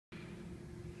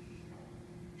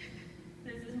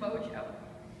Mojo.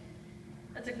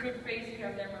 That's a good face you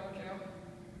have there, Mojo.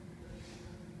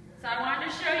 So I wanted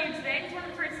to show you today. It's one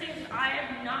of the first things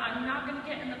I'm not going to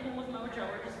get in the pool with Mojo.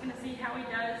 We're just going to see how he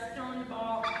does throwing the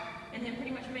ball and him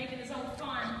pretty much making his own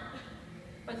fun,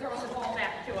 but throwing the ball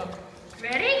back to him.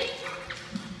 Ready?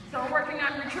 So we're working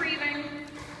on retrieving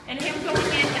and him going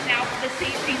in without the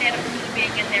safety net of me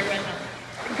being in there with him.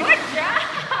 Good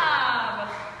job!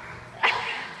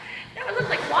 That would look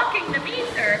like walking to me,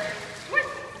 sir. What?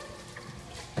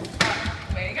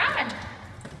 Where you going?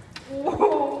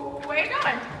 Whoa, where you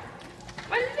going?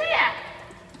 What is that?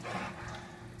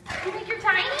 Do you think you're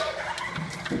tiny?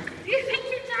 Do you think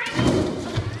you're tiny?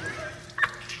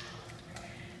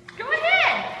 Go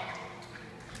ahead.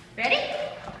 Ready?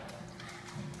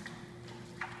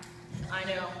 I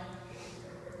know.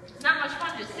 It's not much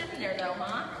fun just sitting there though,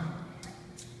 huh?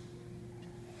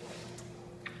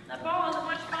 That ball isn't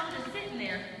much fun just sitting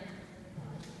there.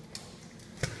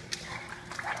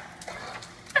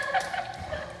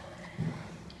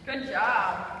 Good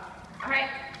job. All right,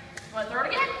 want to throw it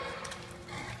again?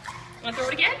 Want to throw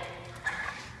it again?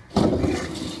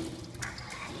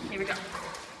 Here we go.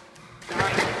 All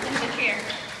right, in the chair.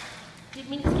 Didn't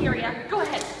mean to scare you. Go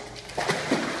ahead.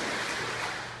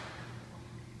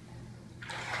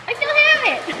 I still have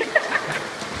it.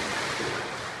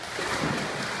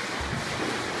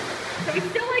 So he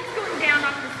still likes going down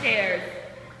off the stairs,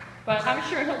 but I'm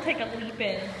sure he'll take a leap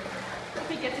in if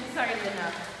he gets excited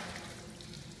enough.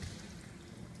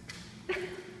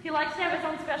 He likes to have his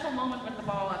own special moment with the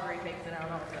ball after he takes it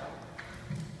out also.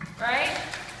 Right?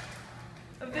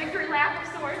 A victory lap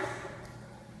of sorts.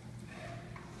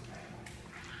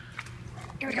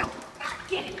 Here we go.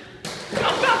 Get it. Go,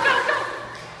 go, go, go.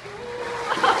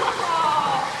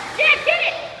 Oh, yeah, get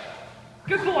it.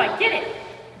 Good boy, get it.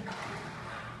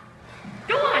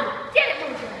 Go on, get it,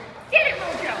 Mojo. Get it,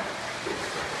 Mojo.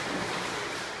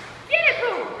 Get it,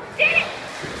 Boo. Get it.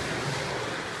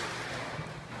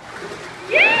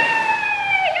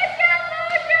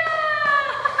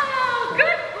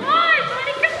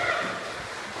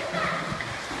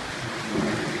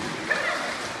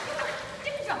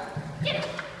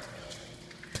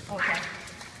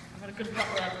 Good putt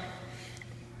rub.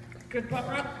 Good putt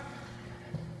rub.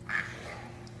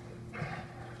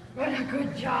 What a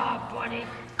good job, buddy.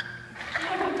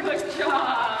 What a good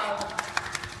job.